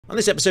On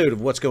this episode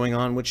of What's Going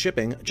On with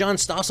Shipping, John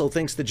Stossel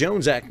thinks the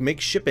Jones Act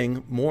makes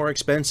shipping more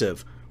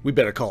expensive. We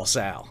better call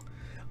Sal.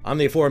 I'm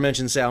the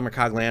aforementioned Sal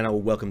Mercogliano.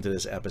 Welcome to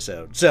this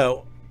episode.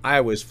 So,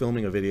 I was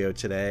filming a video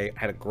today,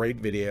 had a great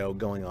video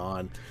going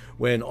on,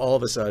 when all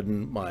of a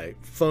sudden my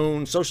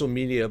phone, social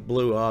media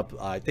blew up.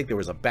 I think there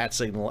was a bat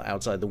signal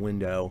outside the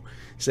window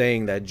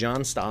saying that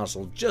John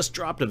Stossel just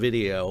dropped a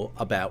video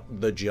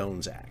about the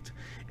Jones Act.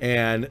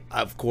 And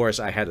of course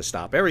I had to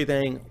stop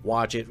everything,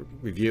 watch it,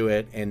 review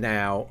it, and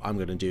now I'm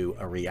going to do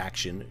a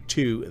reaction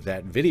to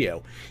that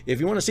video. If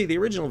you want to see the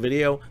original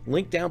video,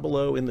 link down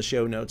below in the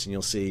show notes and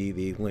you'll see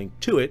the link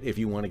to it if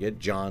you want to get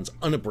John's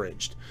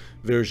unabridged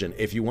version.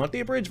 If you want the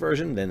abridged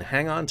version, then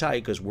hang on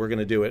tight because we're going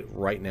to do it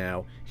right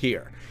now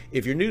here.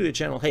 If you're new to the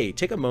channel, hey,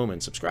 take a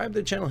moment, subscribe to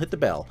the channel, hit the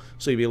bell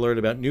so you'll be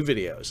alerted about new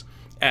videos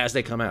as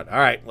they come out. All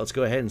right, let's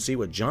go ahead and see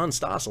what John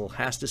Stossel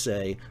has to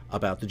say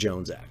about the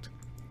Jones Act.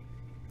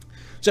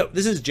 So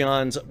this is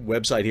John's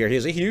website here. He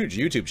has a huge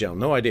YouTube channel.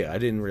 No idea. I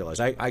didn't realize.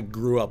 I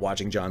grew up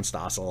watching John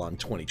Stossel on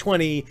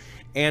 2020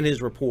 and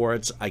his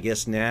reports. I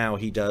guess now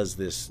he does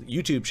this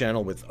YouTube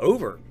channel with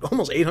over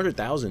almost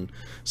 800,000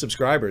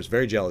 subscribers.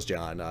 Very jealous,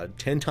 John.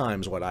 10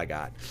 times what I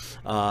got.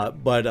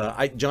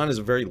 John is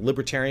a very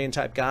libertarian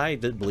type guy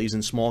that believes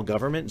in small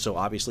government. So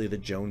obviously the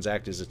Jones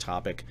Act is a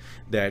topic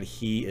that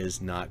he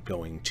is not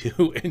going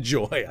to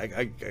enjoy.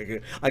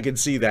 I can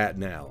see that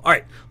now. All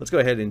right, let's go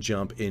ahead and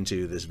jump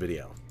into this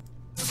video.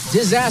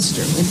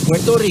 Disaster in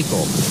Puerto Rico.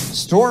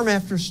 Storm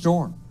after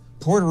storm,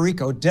 Puerto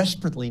Rico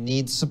desperately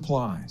needs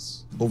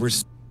supplies. Over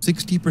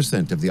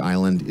 60% of the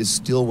island is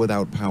still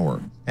without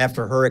power.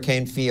 After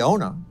Hurricane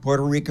Fiona,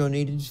 Puerto Rico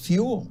needed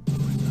fuel.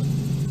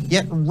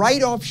 Yet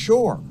right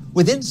offshore,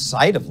 within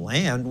sight of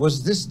land,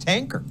 was this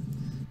tanker.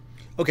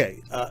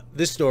 Okay,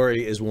 this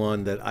story is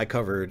one that I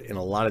covered in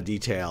a lot of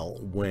detail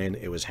when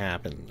it was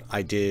happening.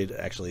 I did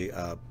actually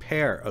a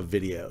pair of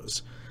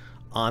videos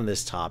on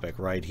this topic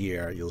right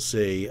here. You'll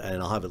see,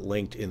 and I'll have it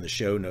linked in the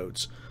show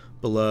notes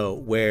below,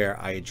 where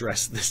I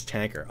address this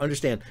tanker.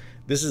 Understand,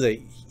 this is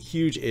a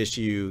huge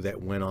issue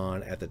that went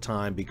on at the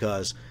time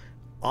because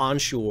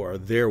onshore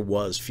there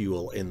was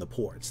fuel in the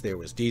ports. There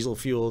was diesel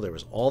fuel, there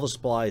was all the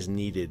supplies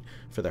needed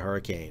for the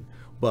hurricane,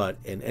 but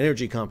an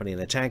energy company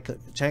and a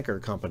tanker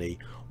company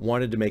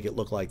wanted to make it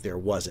look like there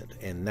wasn't,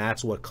 and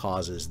that's what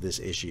causes this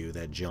issue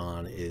that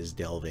John is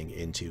delving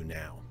into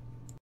now.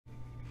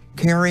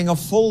 Carrying a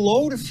full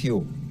load of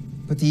fuel,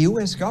 but the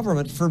U.S.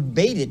 government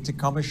forbade it to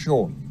come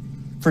ashore.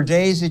 For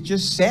days, it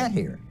just sat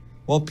here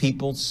while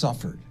people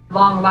suffered.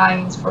 Long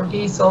lines for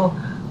diesel,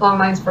 long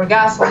lines for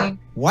gasoline.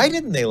 Why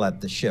didn't they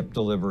let the ship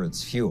deliver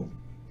its fuel?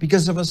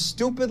 Because of a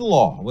stupid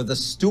law with a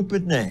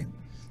stupid name,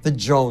 the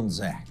Jones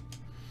Act.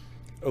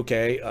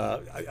 Okay,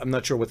 I'm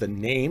not sure what the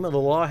name of the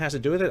law has to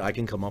do with it. I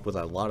can come up with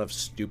a lot of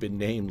stupid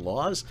named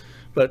laws,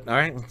 but all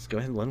right, let's go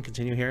ahead and let them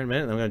continue here in a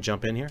minute. I'm going to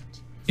jump in here.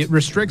 It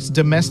restricts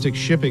domestic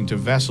shipping to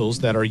vessels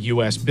that are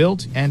U.S.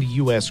 built and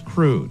U.S.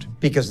 crewed.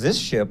 Because this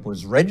ship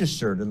was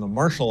registered in the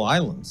Marshall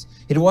Islands,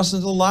 it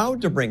wasn't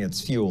allowed to bring its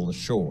fuel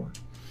ashore.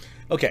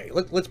 Okay,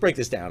 let's break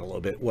this down a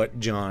little bit, what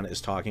John is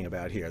talking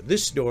about here.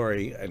 This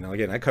story, and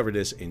again, I covered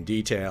this in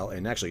detail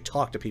and actually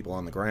talked to people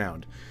on the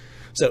ground.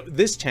 So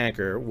this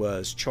tanker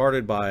was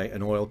chartered by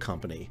an oil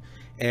company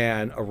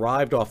and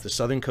arrived off the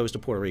southern coast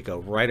of Puerto Rico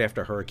right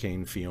after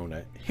Hurricane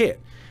Fiona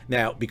hit.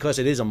 Now, because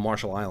it is a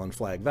Marshall Island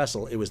flag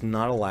vessel, it was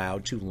not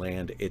allowed to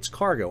land its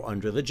cargo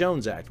under the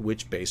Jones Act,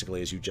 which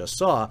basically, as you just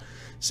saw,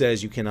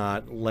 says you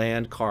cannot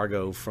land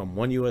cargo from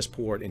one U.S.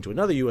 port into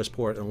another U.S.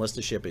 port unless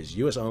the ship is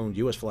U.S. owned,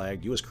 U.S.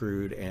 flagged, U.S.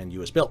 crewed, and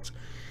U.S. built.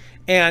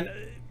 And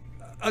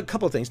a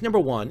couple of things. Number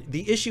one,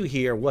 the issue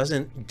here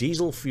wasn't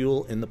diesel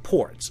fuel in the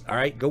ports. All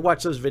right, go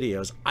watch those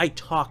videos. I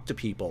talked to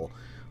people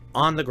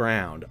on the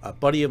ground. A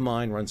buddy of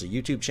mine runs a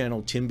YouTube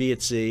channel, Tim B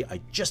at Sea.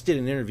 I just did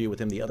an interview with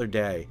him the other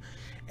day.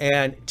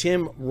 And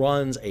Tim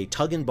runs a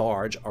tug and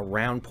barge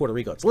around Puerto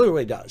Rico. It's literally what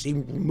he does. He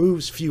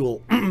moves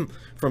fuel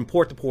from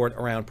port to port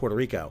around Puerto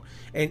Rico.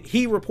 And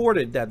he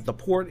reported that the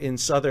port in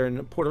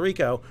southern Puerto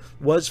Rico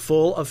was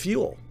full of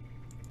fuel.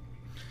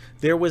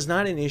 There was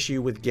not an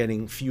issue with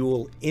getting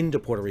fuel into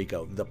Puerto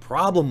Rico. The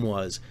problem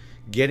was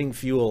getting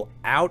fuel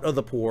out of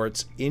the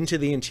ports into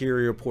the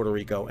interior of Puerto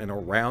Rico and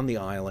around the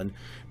island,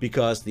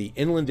 because the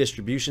inland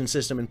distribution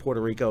system in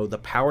Puerto Rico, the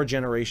power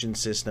generation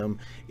system,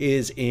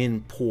 is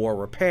in poor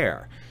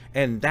repair.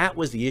 And that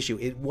was the issue.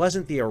 It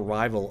wasn't the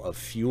arrival of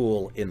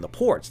fuel in the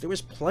ports. There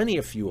was plenty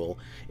of fuel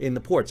in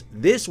the ports.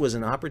 This was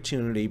an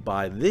opportunity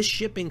by this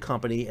shipping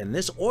company and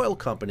this oil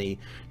company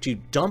to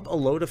dump a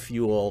load of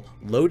fuel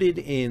loaded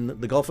in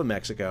the Gulf of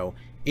Mexico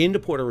into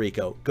Puerto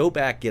Rico, go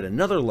back, get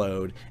another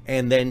load,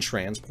 and then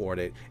transport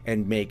it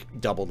and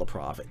make double the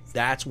profit.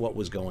 That's what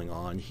was going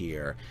on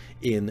here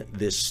in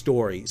this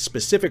story,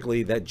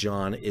 specifically that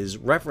John is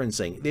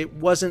referencing. It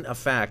wasn't a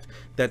fact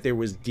that there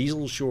was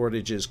diesel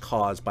shortages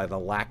caused by the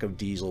lack of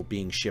diesel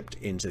being shipped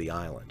into the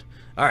island.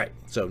 All right,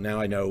 so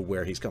now I know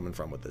where he's coming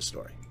from with this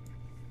story.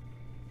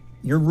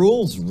 Your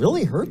rules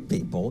really hurt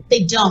people.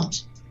 They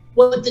don't.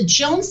 What the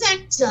Jones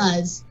Act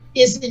does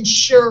is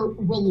ensure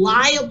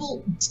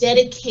reliable,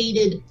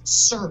 dedicated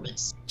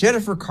service.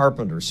 Jennifer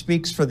Carpenter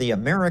speaks for the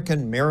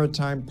American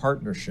Maritime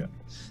Partnership.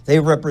 They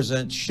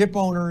represent ship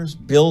owners,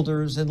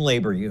 builders, and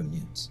labor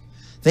unions.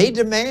 They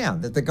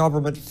demand that the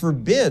government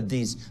forbid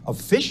these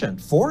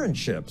efficient foreign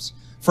ships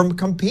from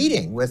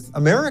competing with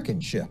American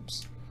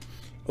ships.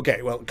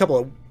 Okay, well, a couple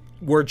of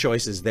word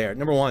choices there.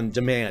 Number one,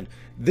 demand.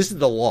 This is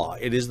the law.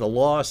 It is the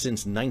law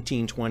since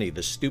 1920.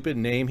 The stupid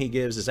name he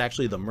gives is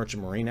actually the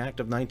Merchant Marine Act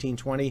of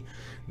 1920.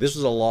 This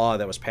was a law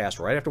that was passed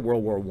right after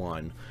World War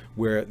I,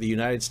 where the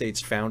United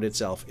States found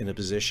itself in a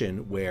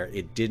position where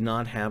it did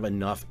not have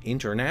enough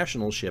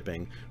international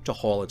shipping to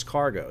haul its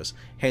cargoes.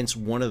 Hence,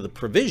 one of the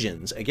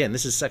provisions, again,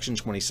 this is Section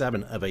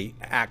 27 of an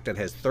act that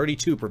has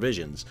 32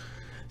 provisions,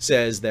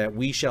 says that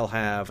we shall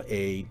have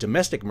a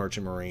domestic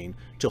merchant marine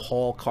to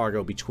haul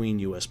cargo between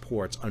U.S.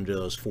 ports under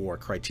those 4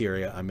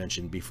 criteria I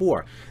mentioned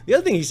before. The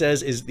other thing he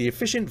says is the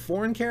efficient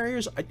foreign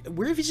carriers.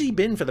 Where has he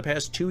been for the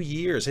past 2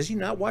 years? Has he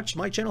not watched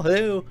my channel?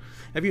 Hello?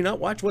 Have you not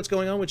watched what's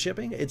going on with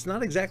shipping? It's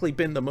not exactly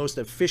been the most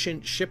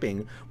efficient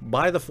shipping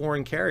by the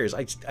foreign carriers.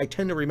 I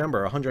tend to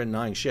remember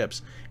 109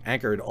 ships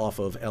anchored off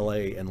of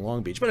L.A. and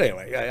Long Beach. But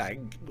anyway,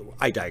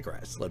 I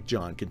digress. Let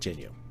John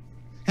continue.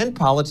 And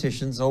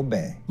politicians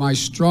obey. My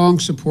strong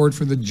support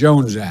for the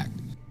Jones Act.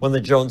 When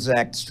the Jones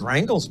Act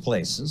strangles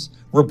places,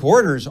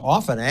 reporters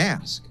often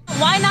ask,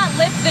 why not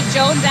lift the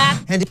Jones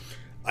Act? And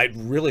I'd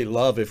really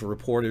love if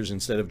reporters,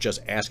 instead of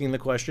just asking the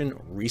question,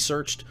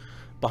 researched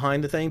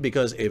behind the thing,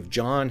 because if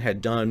John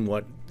had done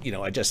what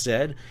I just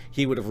said,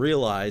 he would have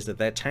realized that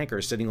that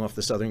tanker sitting off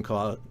the southern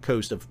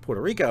coast of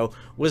Puerto Rico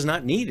was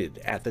not needed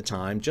at the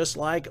time, just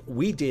like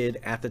we did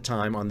at the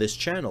time on this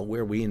channel,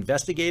 where we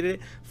investigated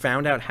it,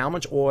 found out how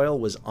much oil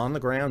was on the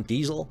ground,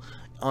 diesel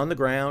on the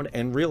ground,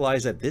 and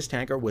realized that this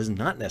tanker was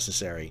not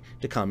necessary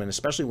to come in,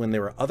 especially when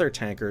there were other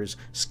tankers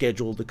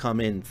scheduled to come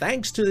in,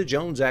 thanks to the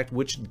Jones Act,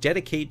 which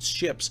dedicates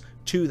ships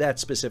to that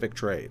specific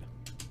trade.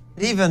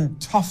 Even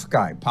tough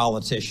guy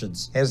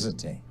politicians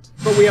hesitate.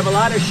 But we have a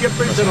lot of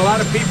shippers and a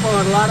lot of people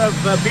and a lot of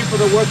people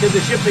that work in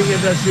the shipping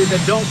industry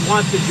that don't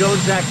want the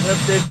Jones Act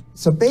lifted.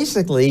 So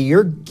basically,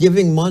 you're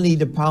giving money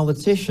to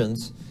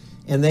politicians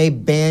and they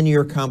ban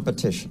your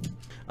competition.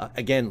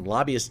 Again,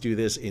 lobbyists do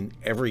this in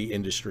every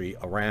industry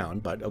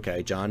around, but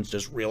okay, John's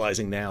just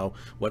realizing now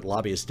what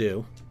lobbyists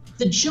do.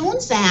 The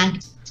Jones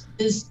Act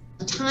is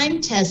a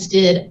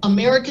time-tested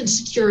American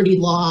security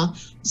law,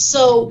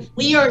 so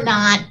we are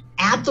not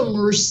at the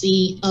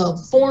mercy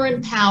of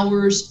foreign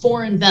powers,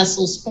 foreign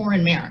vessels,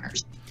 foreign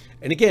mariners.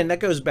 And again,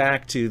 that goes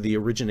back to the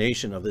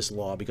origination of this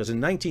law, because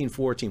in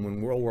 1914,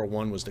 when World War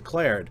I was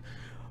declared,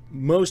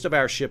 most of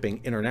our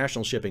shipping,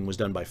 international shipping, was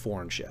done by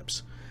foreign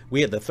ships. We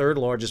had the 3rd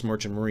largest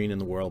merchant marine in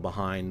the world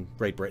behind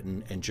Great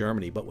Britain and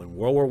Germany. But when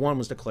World War I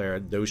was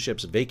declared, those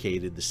ships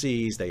vacated the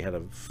seas. They had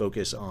to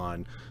focus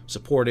on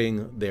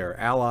supporting their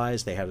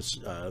allies. They had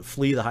to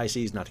flee the high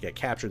seas, not to get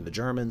captured, the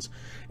Germans.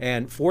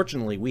 And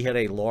fortunately, we had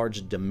a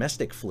large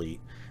domestic fleet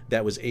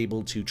that was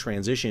able to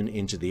transition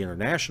into the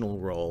international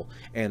role.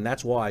 And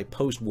that's why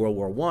post-World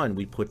War I,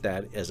 we put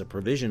that as a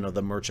provision of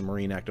the Merchant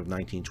Marine Act of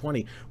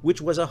 1920,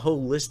 which was a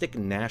holistic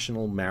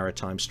national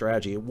maritime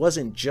strategy. It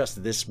wasn't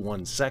just this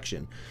one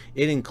section.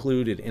 It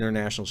included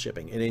international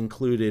shipping. It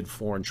included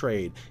foreign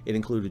trade. It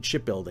included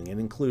shipbuilding. It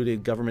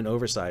included government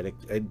oversight.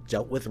 It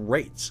dealt with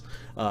rates.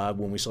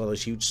 When we saw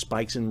those huge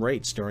spikes in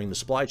rates during the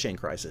supply chain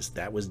crisis,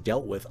 that was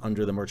dealt with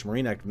under the Merchant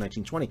Marine Act of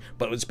 1920,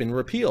 but it's been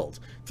repealed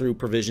through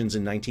provisions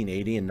in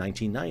 1980 and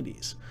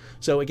 1990s.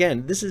 So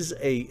again, this is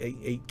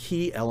a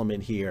key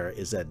element here,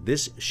 is that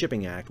this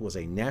Shipping Act was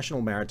a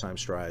national maritime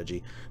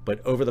strategy,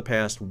 but over the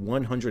past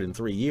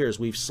 103 years,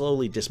 we've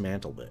slowly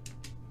dismantled it.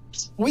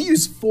 We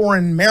use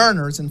foreign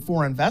mariners and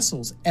foreign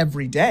vessels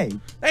every day.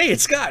 Hey,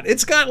 it's Scott.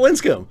 It's Scott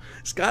Linscomb.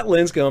 Scott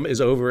Linscomb is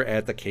over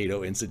at the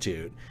Cato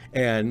Institute,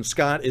 and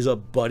Scott is a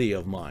buddy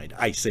of mine.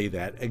 I say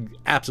that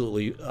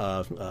absolutely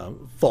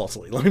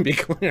falsely. Let me be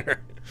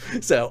clear.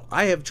 So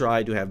I have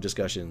tried to have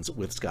discussions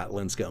with Scott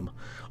Linscomb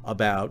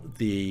about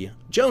the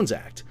Jones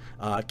Act.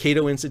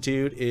 Cato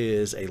Institute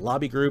is a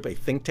lobby group, a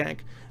think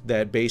tank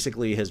that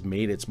basically has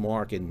made its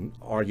mark in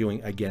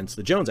arguing against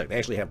the Jones Act. They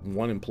actually have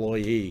one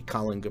employee,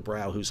 Colin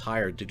Gabral, who's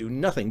hired to do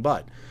nothing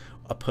but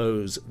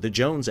oppose the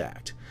Jones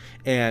Act.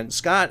 And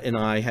Scott and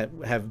I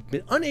have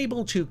been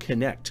unable to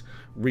connect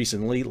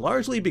recently,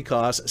 largely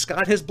because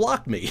Scott has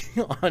blocked me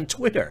on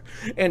Twitter.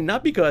 And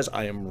not because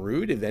I am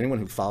rude. If anyone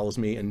who follows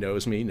me and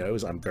knows me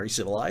knows I'm very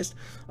civilized.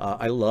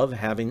 I love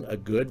having a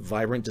good,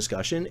 vibrant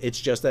discussion.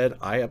 It's just that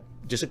I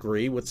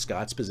disagree with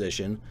Scott's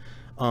position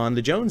on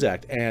the Jones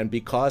Act, and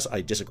because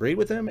I disagreed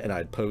with him and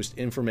I'd post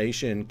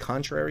information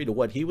contrary to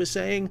what he was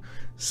saying,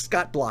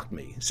 Scott blocked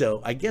me. So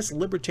I guess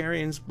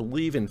libertarians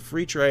believe in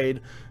free trade,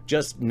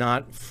 just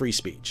not free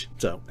speech.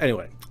 So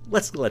anyway,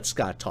 let's let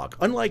Scott talk,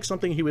 unlike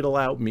something he would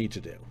allow me to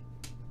do.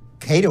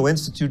 Cato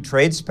Institute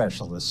trade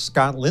specialist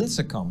Scott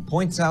Linscomb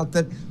points out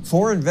that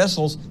foreign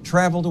vessels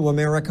travel to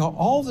America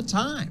all the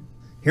time.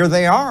 Here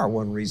they are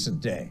one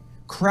recent day,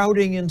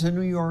 crowding into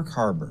New York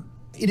Harbor.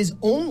 It is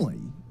only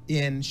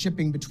in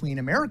shipping between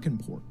American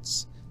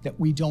ports that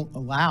we don't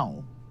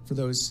allow for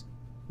those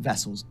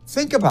vessels.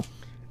 Think about it.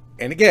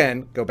 And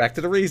again, go back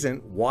to the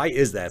reason. Why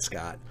is that,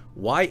 Scott?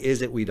 Why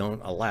is it we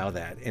don't allow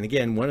that? And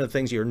again, one of the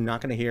things you're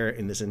not going to hear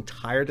in this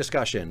entire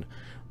discussion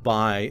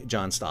by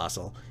John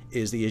Stossel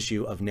is the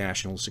issue of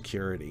national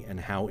security and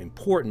how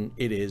important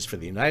it is for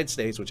the United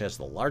States, which has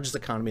the largest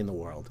economy in the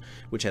world,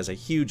 which has a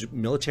huge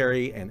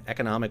military and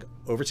economic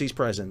overseas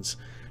presence,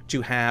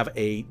 to have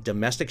a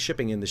domestic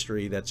shipping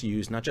industry that's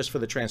used not just for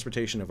the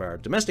transportation of our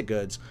domestic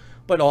goods,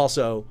 but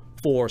also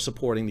for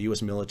supporting the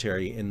U.S.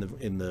 military in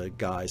the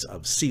guise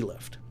of sea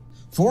lift.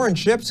 Foreign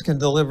ships can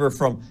deliver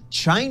from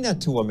China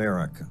to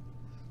America,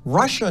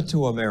 Russia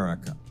to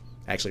America.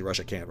 Actually,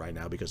 Russia can't right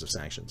now because of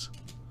sanctions.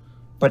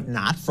 But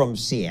not from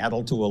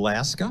Seattle to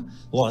Alaska,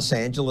 Los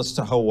Angeles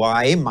to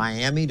Hawaii,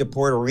 Miami to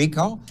Puerto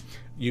Rico.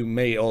 You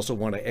may also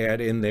want to add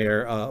in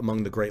there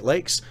among the Great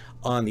Lakes,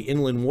 on the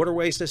inland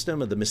waterway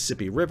system of the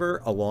Mississippi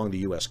River, along the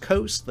U.S.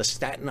 coast, the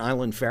Staten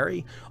Island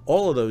Ferry.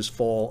 All of those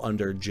fall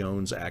under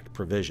Jones Act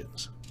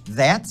provisions.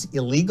 That's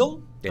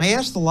illegal? I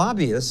asked the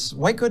lobbyists,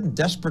 why couldn't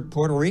desperate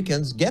Puerto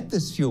Ricans get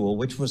this fuel,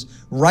 which was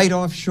right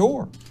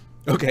offshore?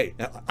 Okay,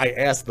 I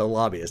asked the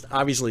lobbyist,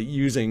 obviously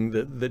using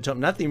the term,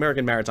 not the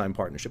American Maritime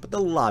Partnership, but the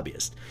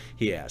lobbyist,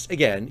 he asked.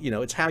 Again,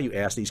 it's how you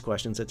ask these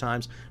questions at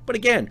times. But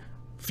again,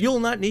 fuel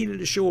not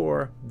needed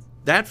ashore.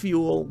 That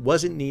fuel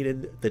wasn't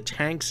needed. The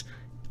tanks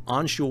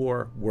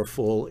onshore were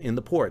full in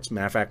the ports.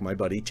 Matter of fact, my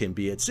buddy Tim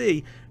B at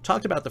Sea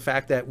talked about the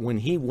fact that when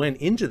he went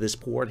into this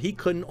port, he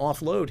couldn't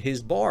offload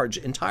his barge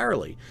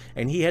entirely,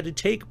 and he had to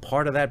take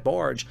part of that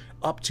barge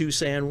up to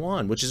San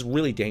Juan, which is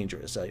really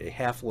dangerous. A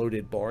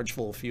half-loaded barge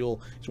full of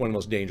fuel is one of the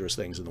most dangerous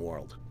things in the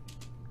world.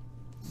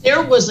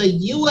 There was a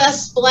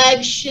U.S.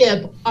 flag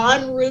ship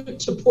en route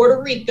to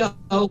Puerto Rico.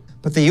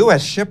 But the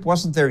U.S. ship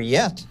wasn't there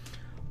yet.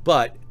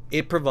 But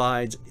it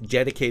provides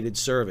dedicated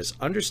service.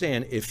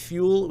 Understand, if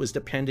fuel was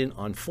dependent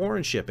on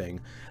foreign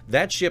shipping,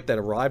 that ship that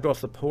arrived off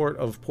the port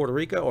of Puerto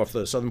Rico, off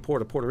the southern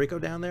port of Puerto Rico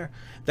down there,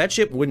 that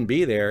ship wouldn't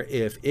be there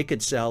if it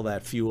could sell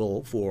that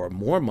fuel for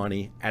more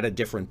money at a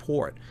different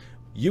port.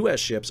 U.S.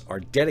 ships are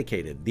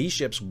dedicated. These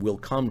ships will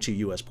come to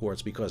U.S.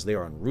 ports because they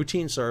are on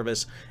routine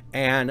service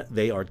and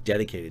they are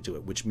dedicated to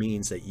it, which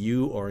means that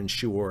you are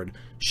insured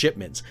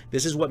shipments.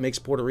 This is what makes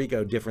Puerto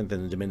Rico different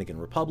than the Dominican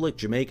Republic,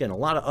 Jamaica, and a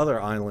lot of other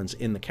islands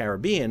in the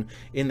Caribbean,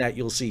 in that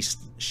you'll see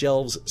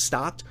shelves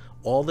stocked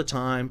all the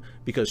time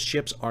because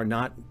ships are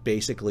not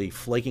basically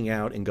flaking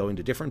out and going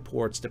to different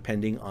ports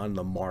depending on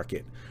the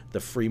market,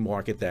 the free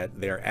market that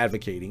they're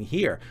advocating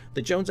here.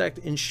 The Jones Act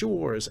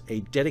ensures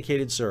a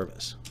dedicated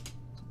service.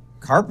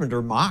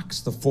 Carpenter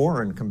mocks the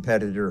foreign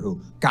competitor who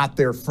got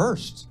there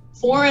first.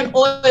 Foreign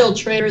oil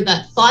trader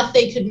that thought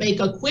they could make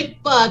a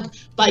quick buck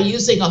by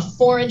using a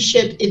foreign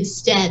ship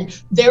instead.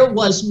 There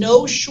was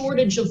no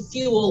shortage of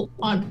fuel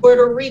on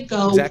Puerto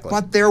Rico. Exactly.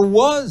 But there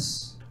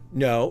was.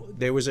 No,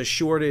 there was a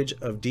shortage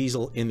of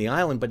diesel in the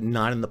island, but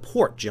not in the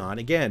port, John.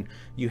 Again,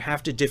 you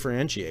have to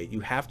differentiate. You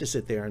have to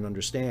sit there and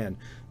understand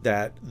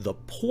that the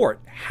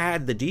port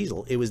had the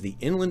diesel. It was the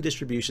inland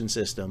distribution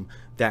system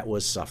that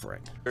was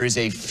suffering. There is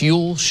a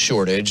fuel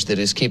shortage that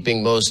is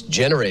keeping most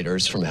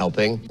generators from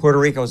helping. Puerto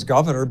Rico's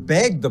governor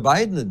begged the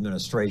Biden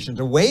administration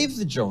to waive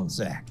the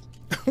Jones Act.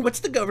 What's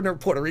the governor of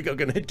Puerto Rico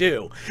going to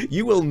do?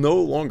 You will no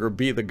longer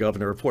be the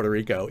governor of Puerto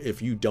Rico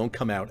if you don't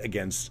come out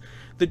against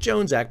the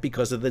Jones Act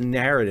because of the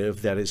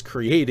narrative that is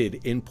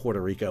created in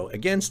Puerto Rico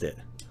against it.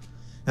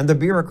 And the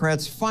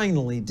bureaucrats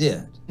finally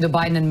did. The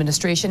Biden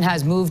administration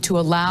has moved to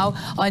allow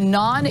a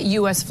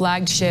non-U.S.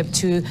 flagged ship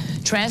to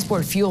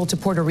transport fuel to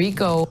Puerto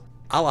Rico.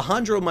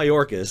 Alejandro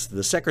Mayorkas,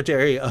 the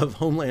Secretary of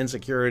Homeland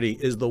Security,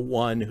 is the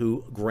one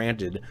who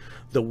granted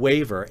the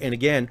waiver. And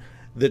again,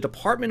 the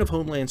Department of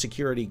Homeland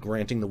Security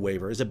granting the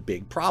waiver is a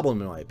big problem,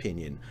 in my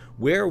opinion.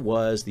 Where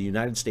was the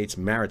United States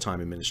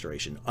Maritime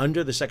Administration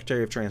under the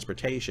Secretary of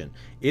Transportation?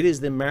 It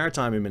is the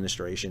Maritime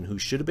Administration who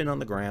should have been on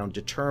the ground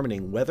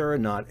determining whether or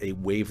not a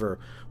waiver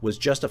was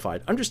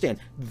justified. Understand,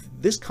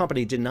 this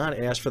company did not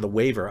ask for the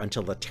waiver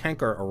until the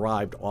tanker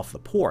arrived off the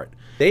port.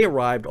 They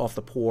arrived off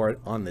the port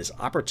on this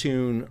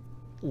opportune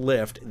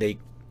lift. They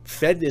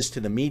fed this to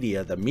the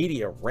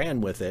media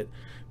ran with it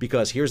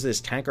because here's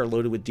this tanker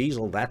loaded with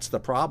diesel. That's the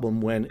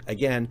problem, when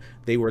again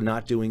they were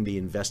not doing the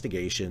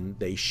investigation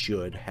they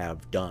should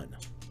have done.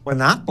 We're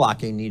not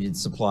blocking needed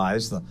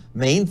supplies. The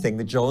main thing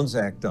the Jones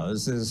Act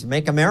does is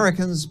make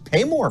Americans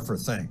pay more for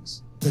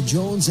things. The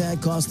Jones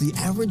Act costs the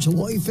average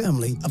Hawaii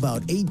family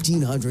about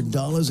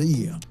 $1,800 a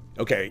year.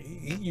 Okay,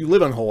 you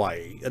live on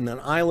Hawaii, an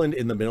island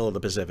in the middle of the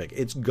Pacific.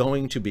 It's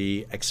going to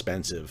be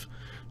expensive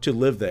to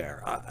live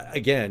there.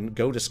 Again,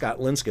 go to Scott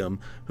Linscomb,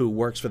 who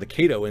works for the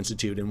Cato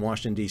Institute in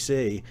Washington,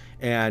 D.C.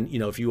 And,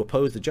 if you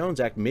oppose the Jones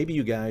Act, maybe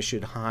you guys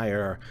should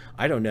hire,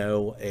 I don't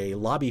know, a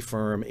lobby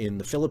firm in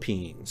the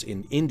Philippines,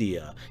 in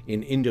India,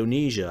 in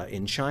Indonesia,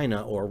 in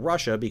China, or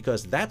Russia,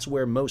 because that's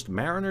where most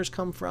mariners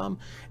come from.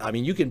 I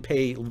mean, you can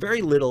pay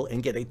very little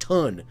and get a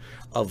ton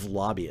of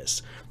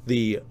lobbyists.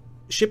 The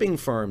shipping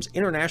firms,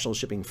 international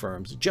shipping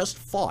firms, just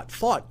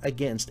fought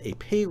against a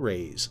pay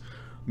raise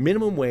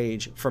minimum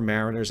wage for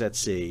mariners at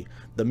sea.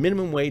 The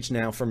minimum wage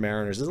now for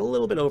mariners is a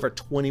little bit over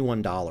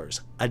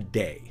 $21 a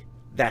day.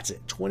 That's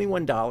it,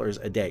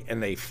 $21 a day,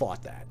 and they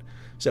fought that.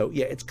 So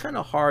yeah, it's kind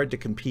of hard to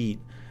compete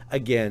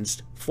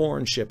against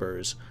foreign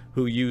shippers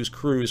who use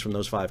crews from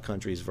those 5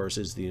 countries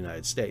versus the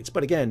United States.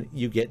 But again,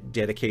 you get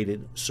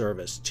dedicated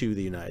service to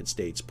the United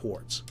States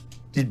ports.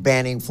 Did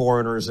banning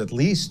foreigners at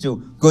least do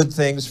good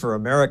things for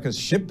America's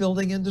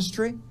shipbuilding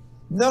industry?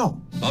 No.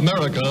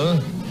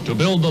 America to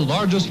build the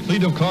largest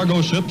fleet of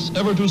cargo ships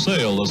ever to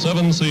sail the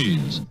 7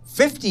 seas.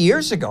 50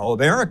 years ago,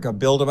 America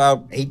built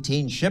about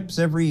 18 ships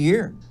every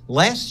year.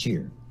 Last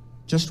year,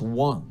 just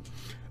 1.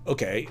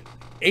 Okay.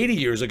 80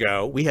 years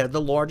ago, we had the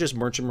largest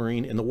merchant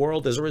marine in the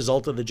world as a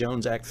result of the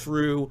Jones Act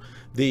through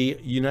the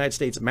United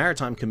States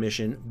Maritime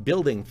Commission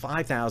building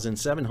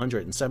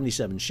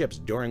 5,777 ships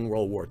during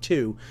World War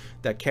II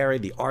that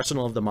carried the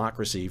arsenal of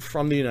democracy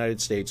from the United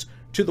States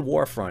to the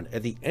war front.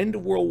 At the end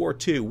of World War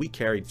II, we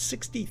carried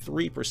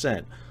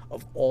 63%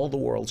 of all the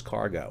world's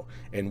cargo.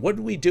 And what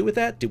did we do with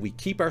that? Did we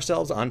keep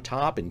ourselves on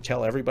top and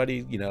tell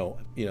everybody, you know,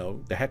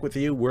 the heck with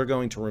you, we're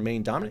going to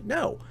remain dominant?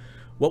 No.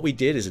 What we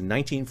did is in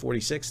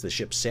 1946, the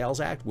Ship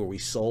Sales Act, where we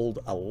sold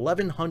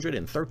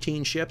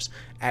 1,113 ships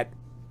at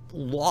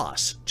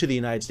loss to the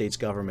United States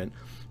government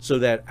so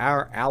that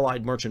our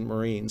allied merchant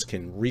marines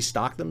can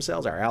restock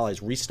themselves, our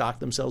allies restock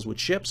themselves with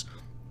ships.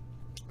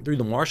 Through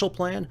the Marshall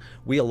Plan,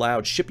 we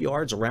allowed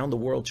shipyards around the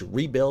world to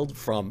rebuild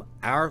from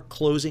our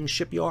closing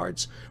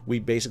shipyards. We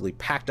basically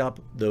packed up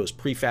those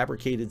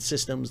prefabricated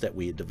systems that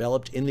we had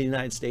developed in the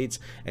United States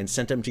and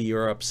sent them to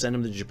Europe, sent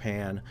them to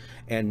Japan,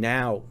 and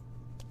now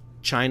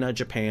China,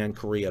 Japan,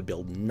 Korea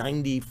build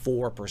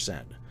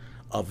 94%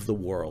 of the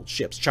world's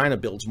ships. China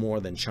builds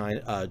more than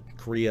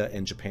Korea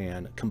and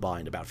Japan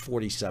combined, about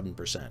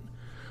 47%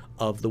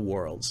 of the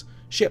world's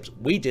ships.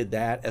 We did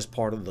that as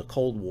part of the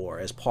Cold War,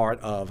 as part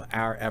of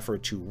our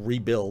effort to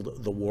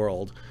rebuild the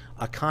world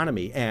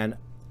economy, and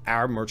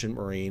our merchant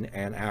marine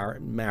and our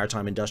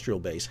maritime industrial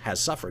base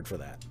has suffered for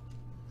that.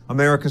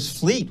 America's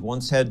fleet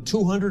once had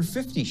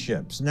 250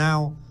 ships,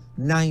 now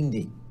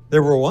 90.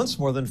 There were once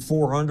more than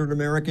 400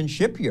 American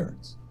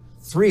shipyards.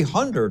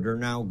 300 are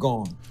now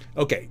gone.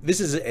 Okay, this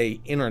is an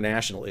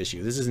international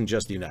issue. This isn't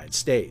just the United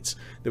States.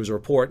 There was a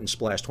report in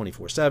Splash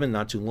 24/7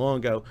 not too long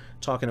ago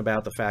talking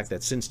about the fact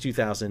that since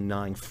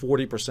 2009,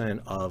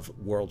 40% of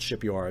world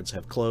shipyards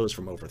have closed,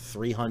 from over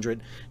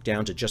 300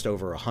 down to just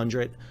over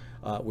 100.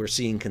 We're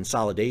seeing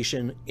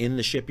consolidation in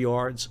the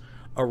shipyards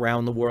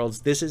around the world.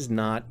 This is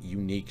not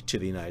unique to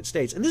the United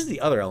States. And this is the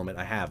other element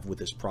I have with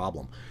this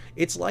problem.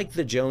 It's like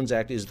the Jones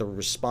Act is the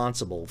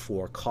responsible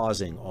for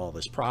causing all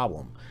this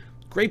problem.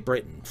 Great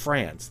Britain,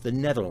 France, the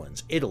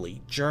Netherlands,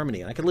 Italy, Germany,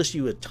 and I could list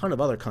you a ton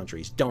of other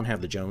countries don't have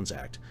the Jones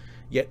Act.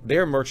 Yet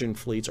their merchant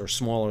fleets are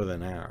smaller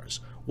than ours.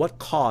 What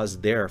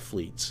caused their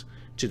fleets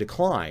to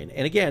decline?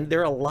 And again,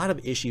 there are a lot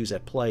of issues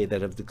at play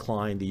that have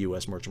declined the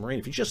U.S. merchant marine.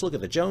 If you just look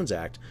at the Jones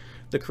Act,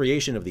 the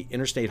creation of the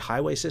interstate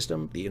highway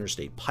system, the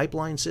interstate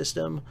pipeline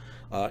system,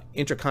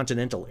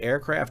 intercontinental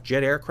aircraft,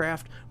 jet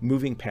aircraft,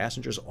 moving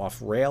passengers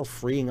off rail,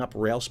 freeing up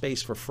rail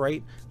space for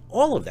freight,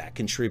 all of that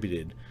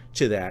contributed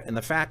to that. And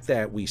the fact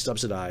that we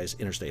subsidize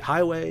interstate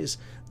highways,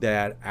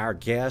 that our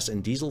gas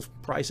and diesel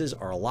prices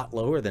are a lot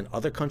lower than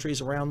other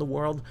countries around the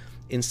world,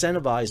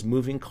 incentivize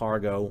moving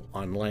cargo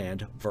on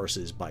land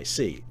versus by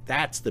sea.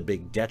 That's the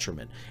big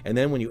detriment. And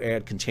then when you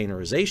add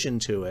containerization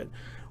to it,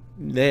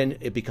 then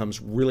it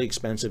becomes really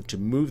expensive to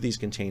move these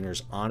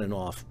containers on and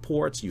off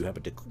ports. You have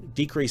a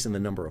decrease in the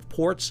number of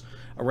ports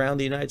around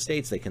the United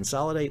States. They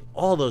consolidate.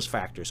 All those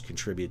factors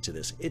contribute to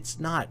this. It's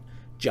not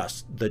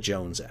just the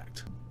Jones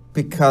Act.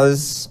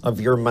 Because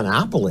of your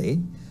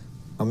monopoly,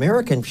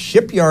 American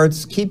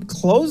shipyards keep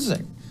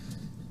closing.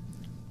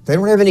 They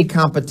don't have any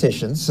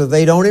competition, so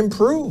they don't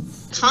improve.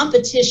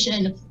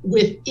 Competition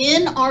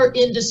within our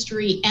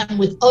industry and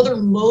with other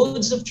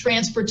modes of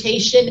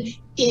transportation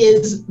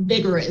is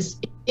vigorous.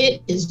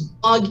 It is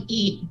dog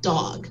eat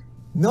dog.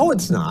 No,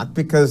 it's not,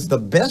 because the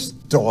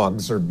best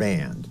dogs are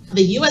banned.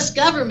 The U.S.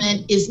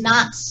 government is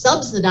not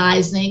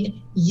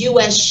subsidizing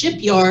U.S.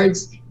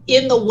 shipyards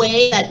in the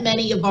way that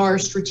many of our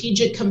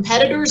strategic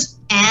competitors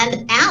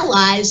and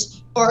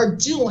allies are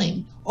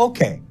doing.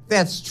 Okay,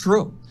 that's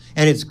true.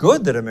 And it's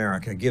good that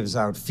America gives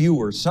out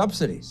fewer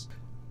subsidies.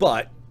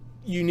 But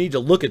you need to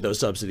look at those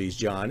subsidies,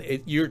 John.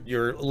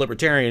 You're a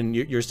libertarian.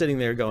 You're sitting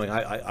there going,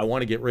 I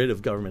want to get rid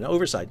of government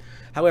oversight.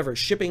 However,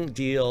 shipping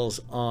deals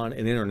on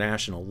an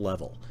international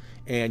level,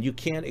 and you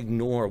can't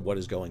ignore what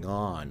is going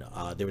on.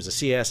 There was a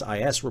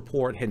CSIS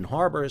report, Hidden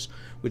Harbors,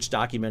 which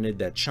documented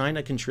that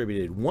China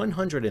contributed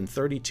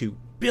 $132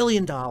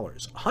 billion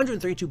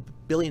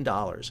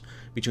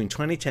between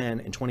 2010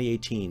 and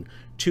 2018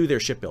 to their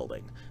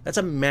shipbuilding. That's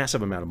a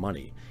massive amount of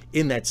money.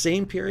 In that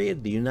same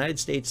period, the United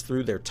States,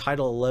 through their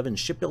Title 11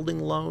 shipbuilding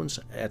loans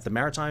at the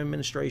Maritime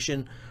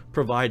Administration,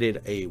 provided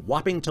a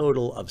whopping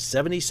total of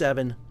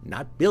 77,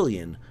 not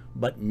billion,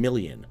 but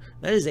million.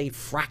 That is a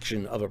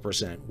fraction of a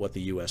percent what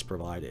the U.S.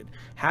 provided.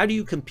 How do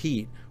you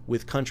compete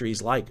with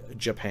countries like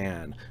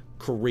Japan,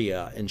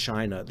 Korea, and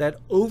China that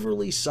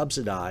overly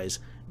subsidize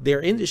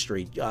their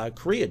industry.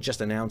 Korea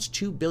just announced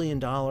 $2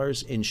 billion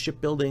in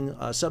shipbuilding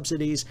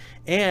subsidies,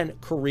 and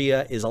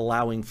Korea is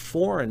allowing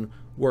foreign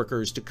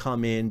workers to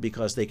come in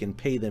because they can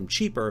pay them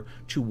cheaper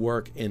to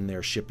work in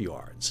their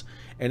shipyards.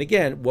 And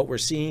again, what we're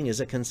seeing is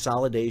a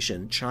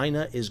consolidation.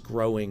 China is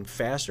growing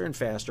faster and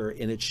faster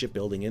in its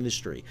shipbuilding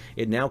industry.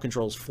 It now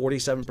controls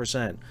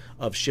 47%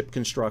 of ship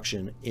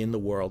construction in the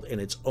world, and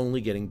it's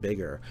only getting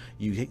bigger.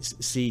 You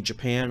see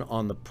Japan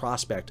on the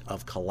prospect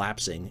of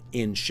collapsing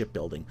in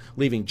shipbuilding,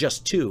 leaving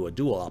just a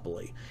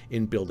duopoly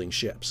in building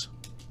ships.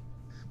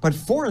 But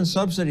foreign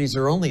subsidies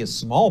are only a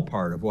small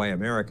part of why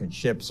American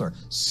ships are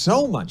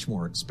so much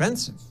more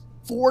expensive.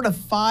 4 to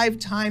 5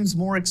 times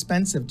more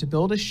expensive to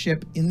build a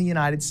ship in the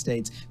United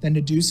States than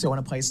to do so in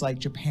a place like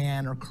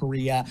Japan or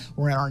Korea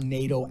or in our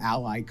NATO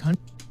ally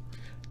country.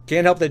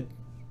 Can't help that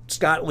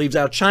Scott leaves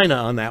out China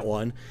on that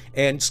one.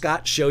 And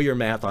Scott, show your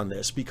math on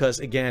this, because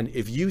again,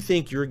 if you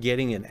think you're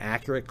getting an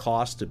accurate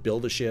cost to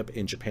build a ship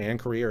in Japan,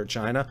 Korea, or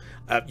China,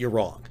 you're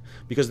wrong,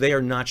 because they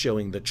are not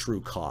showing the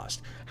true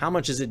cost. How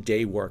much is a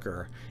day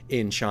worker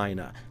in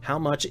China? How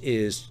much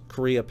is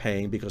Korea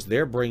paying because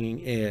they're bringing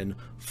in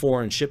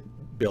foreign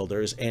shipbuilders?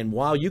 And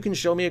while you can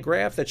show me a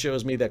graph that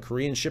shows me that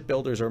Korean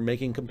shipbuilders are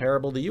making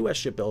comparable to U.S.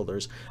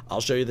 shipbuilders,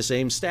 I'll show you the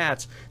same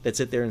stats that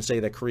sit there and say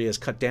that Korea has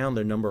cut down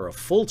their number of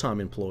full-time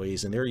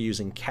employees, and they're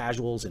using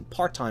casuals and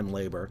part-time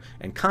labor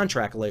and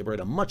contract labor at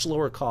a much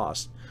lower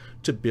cost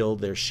to build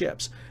their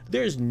ships.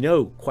 There's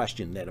no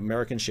question that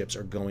American ships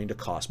are going to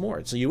cost more.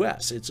 It's the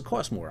U.S. It's a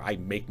cost more. I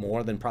make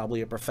more than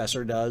probably a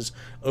professor does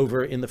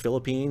over in the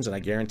Philippines, and I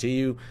guarantee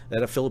you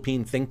that a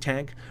Philippine think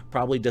tank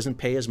probably doesn't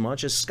pay as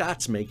much as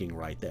Scott's making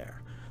right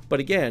there. But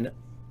again,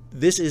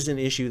 this is an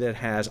issue that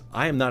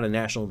I am not a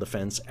national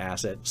defense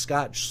asset.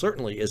 Scott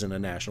certainly isn't a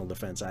national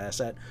defense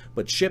asset,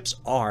 but ships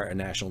are a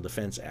national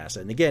defense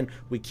asset. And again,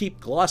 we keep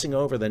glossing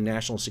over the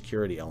national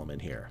security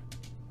element here.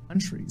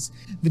 Countries.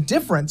 The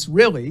difference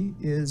really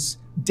is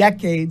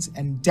decades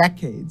and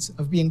decades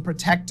of being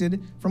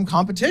protected from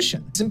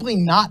competition, simply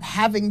not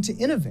having to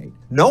innovate.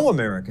 No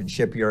American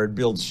shipyard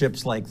builds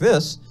ships like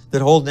this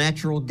that hold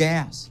natural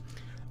gas.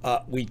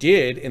 We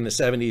did in the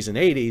 70s and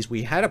 80s.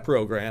 We had a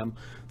program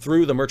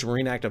through the Merchant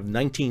Marine Act of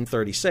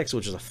 1936,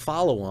 which is a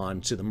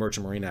follow-on to the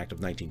Merchant Marine Act of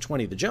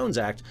 1920, the Jones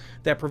Act,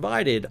 that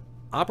provided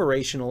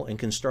operational and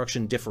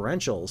construction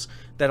differentials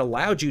that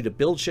allowed you to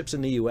build ships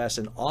in the U.S.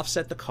 and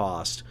offset the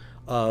cost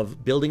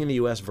of building in the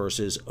U.S.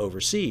 versus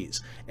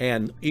overseas.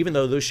 And even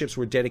though those ships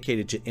were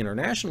dedicated to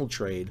international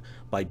trade,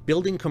 by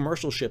building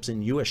commercial ships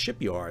in U.S.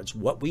 shipyards,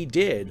 what we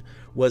did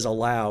was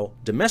allow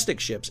domestic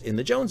ships in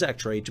the Jones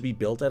Act trade to be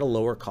built at a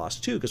lower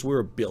cost too, because we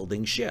were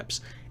building ships.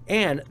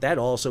 And that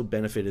also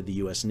benefited the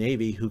U.S.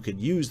 Navy, who could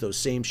use those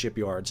same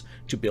shipyards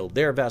to build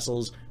their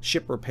vessels,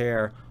 ship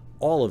repair,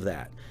 all of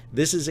that.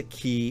 This is a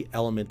key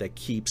element that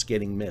keeps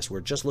getting missed.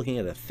 We're just looking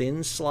at a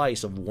thin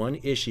slice of one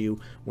issue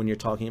when you're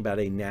talking about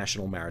a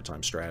national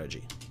maritime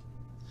strategy.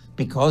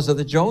 Because of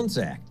the Jones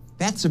Act.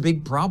 That's a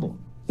big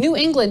problem. New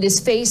England is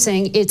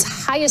facing its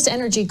highest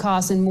energy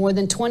costs in more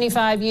than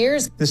 25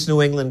 years. This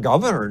New England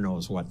governor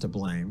knows what to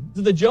blame.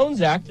 The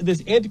Jones Act,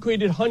 this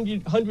antiquated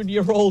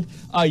 100-year-old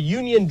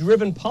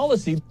union-driven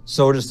policy.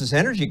 So does this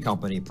energy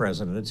company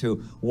president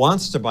who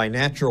wants to buy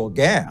natural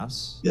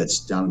gas. That's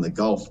down in the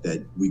Gulf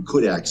that we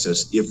could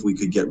access if we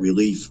could get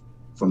relief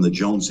from the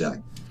Jones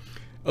Act.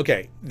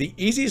 Okay, the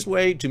easiest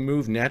way to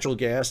move natural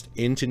gas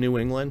into New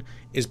England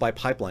is by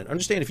pipeline.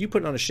 Understand, if you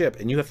put it on a ship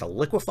and you have to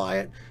liquefy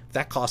it,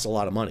 that costs a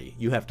lot of money.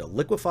 You have to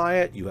liquefy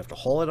it, you have to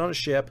haul it on a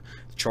ship.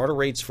 The charter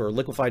rates for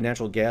liquefied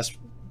natural gas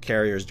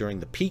carriers during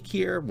the peak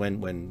here,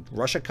 when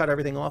Russia cut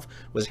everything off,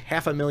 was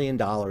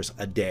 $500,000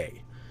 a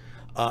day.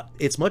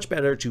 It's much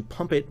better to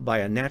pump it by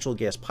a natural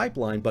gas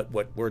pipeline, but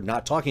what we're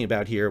not talking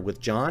about here with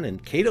John,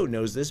 and Cato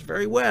knows this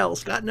very well,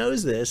 Scott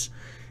knows this,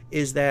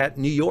 is that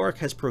New York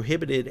has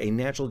prohibited a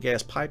natural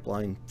gas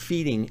pipeline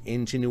feeding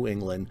into New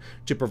England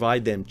to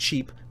provide them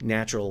cheap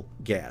natural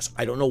gas.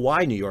 I don't know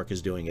why New York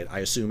is doing it. I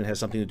assume it has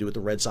something to do with the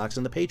Red Sox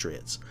and the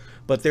Patriots,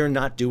 but they're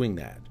not doing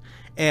that.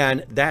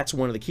 And that's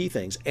one of the key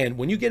things. And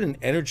when you get an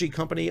energy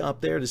company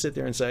up there to sit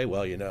there and say,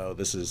 well, you know,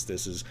 this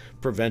is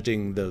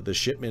preventing the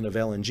shipment of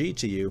LNG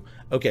to you.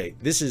 Okay,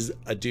 this is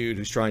a dude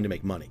who's trying to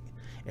make money,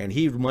 and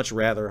he'd much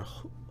rather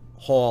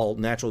haul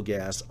natural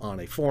gas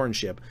on a foreign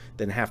ship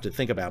than have to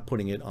think about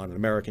putting it on an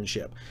American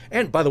ship.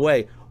 And by the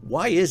way,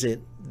 why is it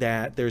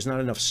that there's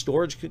not enough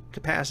storage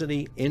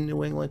capacity in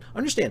New England?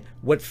 Understand,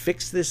 what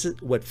fixes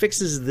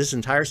this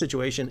entire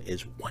situation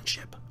is one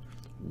ship.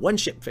 One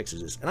ship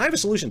fixes this. And I have a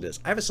solution to this.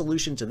 I have a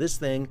solution to this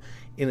thing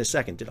in a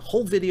second. Did a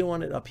whole video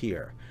on it up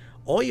here.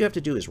 All you have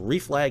to do is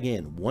reflag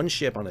in one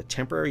ship on a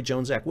temporary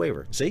Jones Act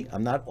waiver. See,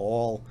 I'm not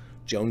all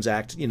Jones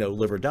Act, you know,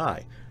 live or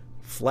die.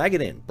 Flag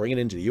it in, bring it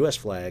into the U.S.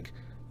 flag,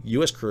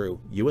 U.S.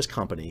 crew, U.S.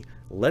 company,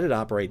 let it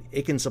operate.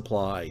 It can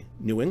supply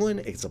New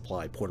England, it can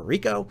supply Puerto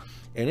Rico,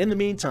 and in the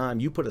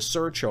meantime, you put a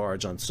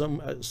surcharge on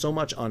so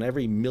much on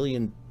every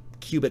million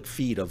cubic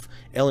feet of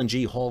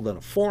LNG hauled on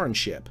a foreign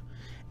ship,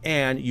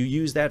 and you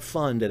use that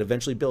fund that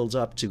eventually builds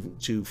up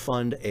to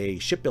fund a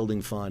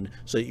shipbuilding fund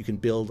so that you can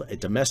build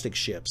domestic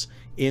ships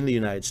in the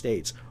United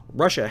States.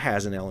 Russia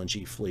has an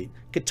LNG fleet.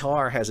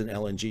 Qatar has an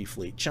LNG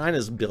fleet.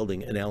 China's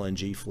building an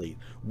LNG fleet.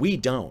 We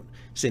don't.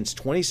 Since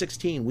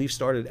 2016, we've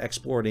started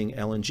exporting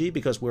LNG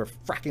because we're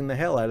fracking the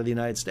hell out of the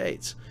United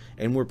States,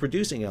 and we're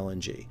producing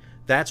LNG.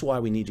 That's why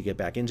we need to get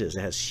back into this.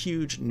 It has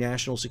huge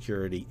national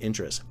security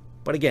interests.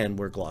 But again,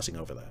 we're glossing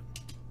over that.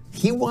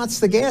 He wants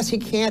the gas. He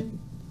can't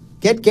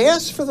get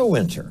gas for the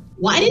winter.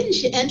 Why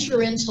didn't you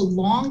enter into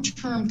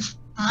long-term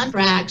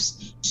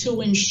contracts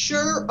to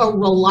ensure a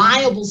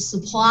reliable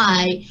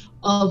supply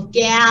of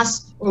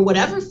gas or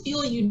whatever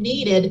fuel you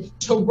needed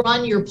to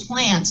run your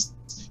plants?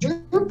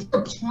 Your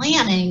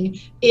planning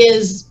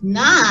is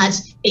not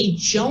a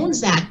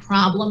Jones Act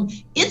problem.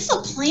 It's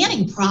a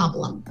planning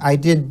problem. I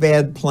did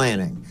bad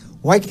planning.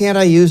 Why can't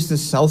I use the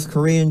South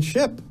Korean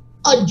ship?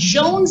 A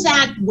Jones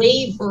Act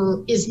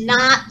waiver is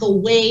not the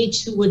way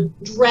to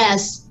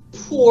address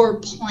poor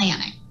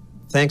planning.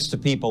 Thanks to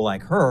people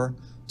like her,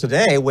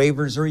 today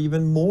waivers are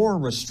even more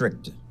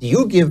restricted.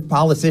 You give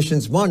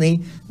politicians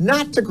money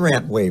not to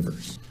grant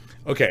waivers.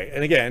 Okay,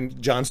 and again,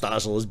 John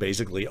Stossel is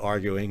basically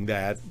arguing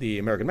that the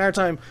American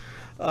Maritime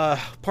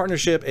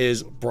Partnership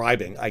is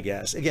bribing, I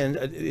guess. Again,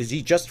 is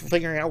he just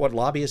figuring out what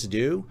lobbyists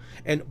do?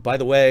 And by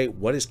the way,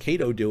 what is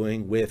Cato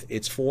doing with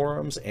its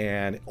forums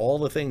and all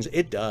the things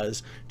it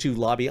does to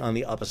lobby on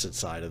the opposite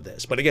side of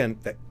this? But again,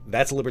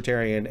 that's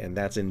libertarian, and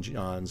that's in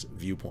John's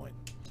viewpoint.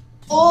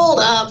 Hold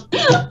up.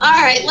 All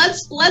right,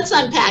 let's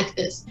unpack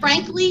this.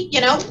 Frankly,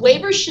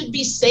 waivers should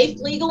be safe,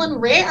 legal,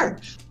 and rare.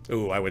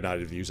 Ooh, I would not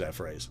have used that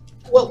phrase.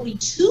 What we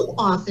too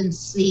often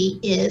see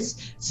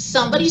is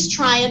somebody's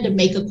trying to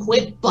make a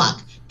quick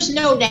buck. There's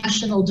no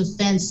national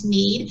defense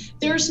need.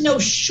 There's no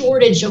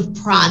shortage of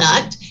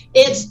product.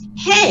 It's,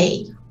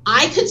 hey,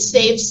 I could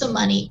save some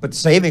money. But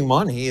saving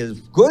money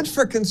is good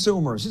for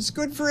consumers. It's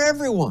good for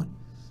everyone,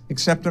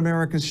 except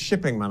America's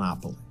shipping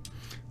monopoly.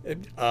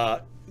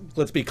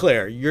 Let's be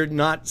clear. You're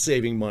not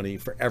saving money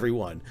for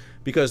everyone,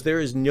 because there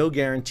is no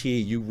guarantee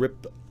you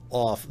rip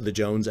off the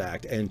Jones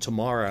Act and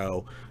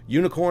tomorrow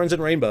unicorns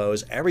and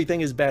rainbows,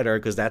 everything is better,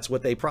 because that's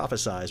what they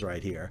prophesize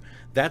right here.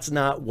 That's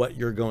not what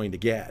you're going to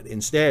get.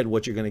 Instead,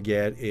 what you're going to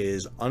get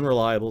is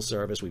unreliable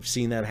service. We've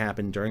seen that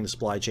happen during the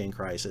supply chain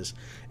crisis,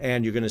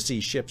 and you're going to see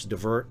ships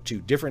divert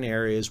to different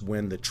areas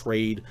when the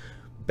trade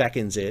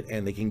beckons it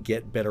and they can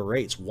get better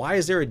rates. Why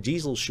is there a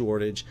diesel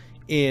shortage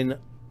in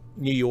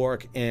New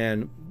York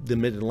and the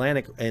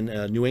Mid-Atlantic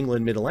and New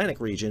England Mid-Atlantic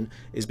region?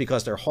 Is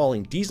because they're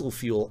hauling diesel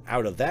fuel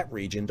out of that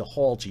region to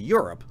haul to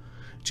Europe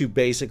to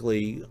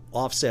basically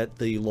offset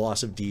the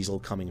loss of diesel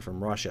coming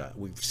from Russia.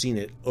 We've seen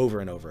it over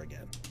and over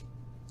again.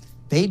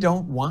 They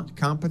don't want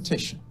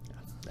competition.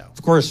 No.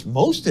 Of course,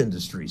 most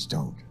industries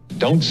don't.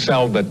 Don't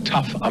sell the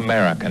tough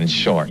Americans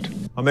short.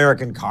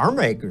 American car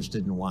makers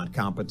didn't want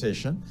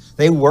competition.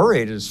 They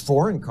worried as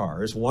foreign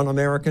cars won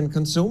American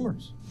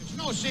consumers. It's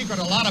no secret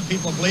a lot of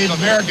people believe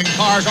American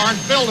cars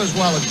aren't built as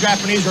well as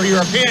Japanese or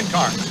European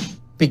cars.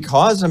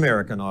 Because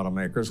American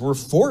automakers were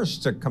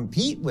forced to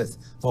compete with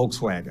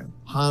Volkswagen,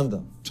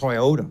 Honda,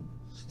 Toyota,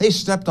 they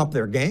stepped up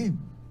their game.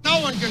 No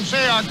one can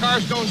say our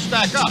cars don't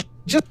stack up.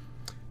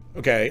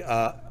 Okay,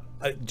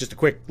 just a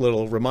quick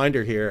little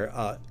reminder here.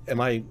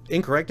 Am I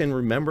incorrect in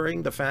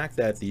remembering the fact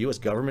that the U.S.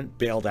 government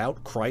bailed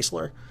out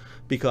Chrysler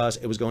because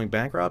it was going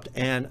bankrupt?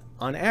 And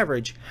on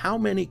average, how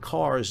many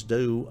cars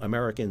do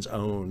Americans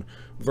own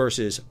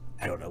versus,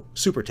 I don't know,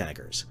 super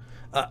tankers?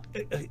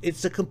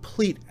 It's a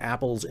complete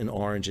apples and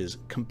oranges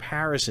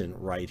comparison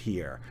right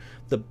here.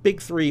 The big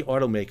three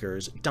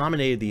automakers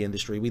dominated the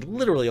industry. We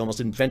literally almost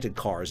invented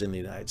cars in the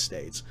United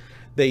States.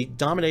 They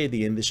dominated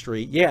the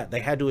industry. Yeah, they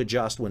had to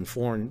adjust when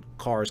foreign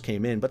cars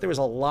came in, but there was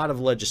a lot of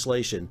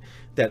legislation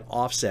that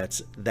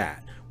offsets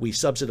that. We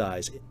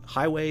subsidize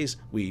highways.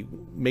 We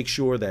make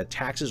sure that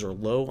taxes are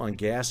low on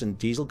gas and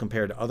diesel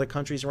compared to other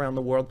countries around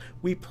the world.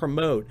 We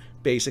promote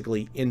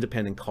basically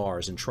independent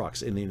cars and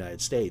trucks in the United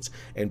States.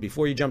 And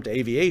before you jump to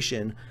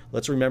aviation,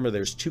 let's remember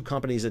there's two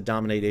companies that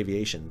dominate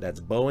aviation. That's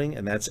Boeing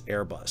and that's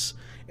Airbus.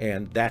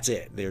 And that's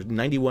it. There's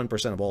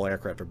 91% of all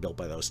aircraft are built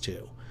by those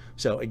two.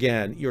 So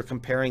again, you're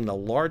comparing the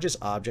largest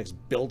objects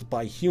built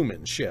by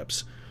human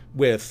ships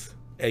with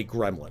a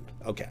gremlin.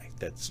 Okay,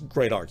 that's a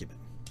great argument.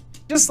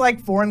 Just like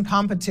foreign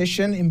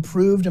competition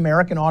improved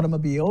American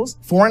automobiles,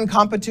 foreign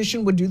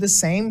competition would do the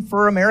same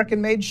for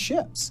American-made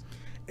ships.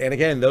 And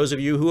again, those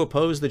of you who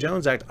oppose the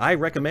Jones Act, I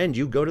recommend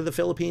you go to the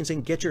Philippines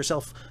and get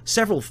yourself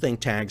several think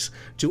tanks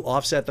to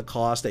offset the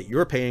cost that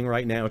you're paying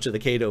right now to the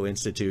Cato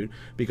Institute,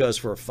 because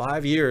for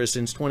 5 years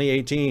since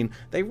 2018,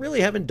 they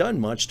really haven't done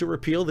much to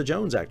repeal the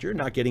Jones Act. You're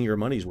not getting your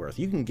money's worth.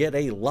 You can get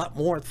a lot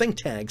more think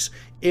tanks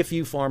if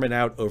you farm it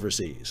out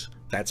overseas.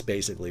 That's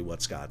basically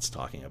what Scott's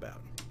talking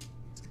about.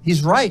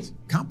 He's right.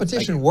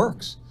 Competition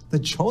works. The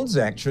Jones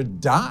Act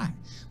should die.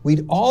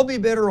 We'd all be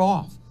better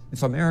off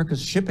if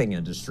America's shipping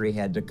industry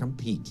had to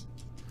compete.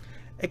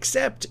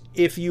 except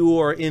if you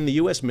are in the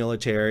U.S.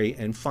 military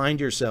and find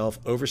yourself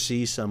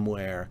overseas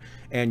somewhere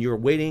and you're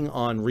waiting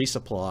on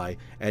resupply,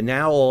 and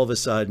now all of a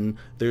sudden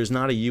there's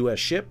not a U.S.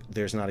 ship,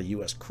 there's not a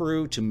U.S.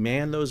 crew to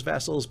man those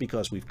vessels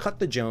because we've cut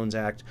the Jones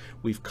Act,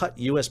 we've cut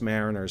U.S.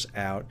 mariners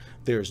out,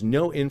 there's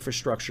no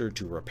infrastructure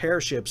to repair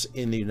ships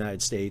in the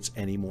United States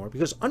anymore.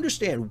 Because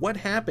understand, what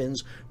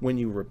happens when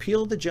you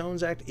repeal the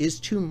Jones Act is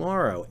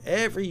tomorrow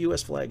every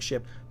U.S.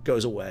 flagship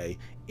goes away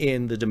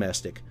in the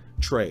domestic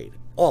trade.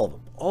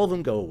 All of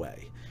them go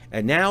away.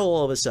 And now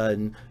all of a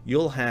sudden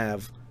you'll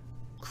have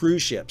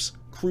cruise ships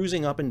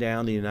cruising up and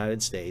down the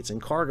United States and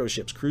cargo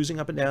ships cruising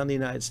up and down the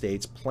United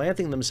States,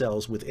 planting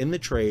themselves within the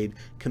trade,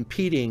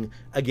 competing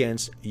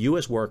against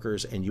U.S.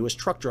 workers and U.S.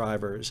 truck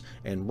drivers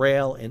and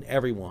rail and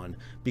everyone,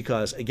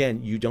 because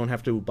again, you don't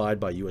have to abide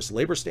by U.S.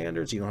 labor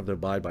standards, you don't have to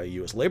abide by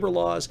U.S. labor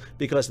laws,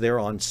 because they're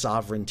on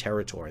sovereign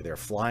territory. They're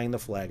flying the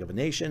flag of a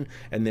nation,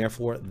 and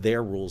therefore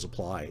their rules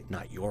apply,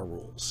 not your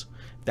rules.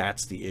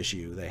 That's the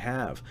issue they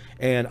have.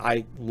 And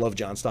I love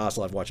John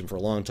Stossel. I've watched him for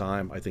a long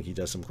time. I think he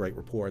does some great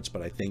reports,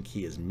 but I think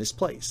he is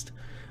misplaced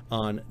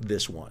on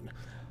this one.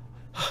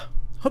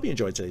 Hope you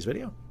enjoyed today's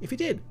video. If you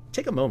did,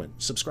 take a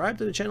moment, subscribe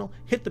to the channel,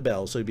 hit the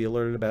bell so you'll be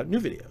alerted about new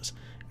videos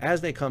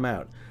as they come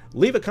out.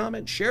 Leave a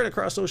comment, share it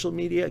across social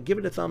media, give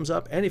it a thumbs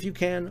up, and if you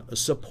can,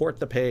 support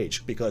the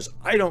page, because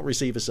I don't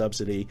receive a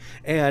subsidy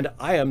and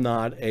I am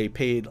not a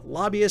paid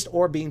lobbyist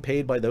or being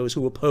paid by those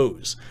who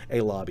oppose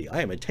a lobby.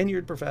 I am a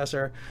tenured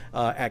professor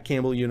at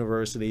Campbell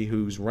University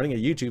who's running a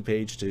YouTube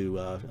page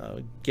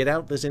to get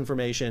out this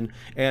information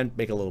and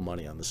make a little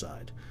money on the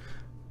side.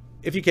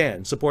 If you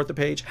can, support the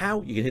page.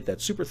 How? You can hit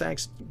that super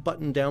thanks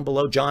button down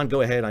below. John,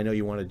 go ahead. I know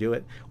you want to do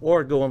it.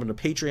 Or go over to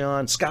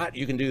Patreon. Scott,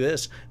 you can do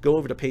this. Go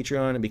over to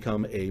Patreon and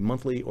become a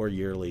monthly or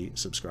yearly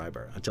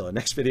subscriber. Until our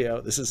next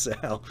video, this is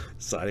Sal,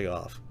 signing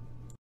off.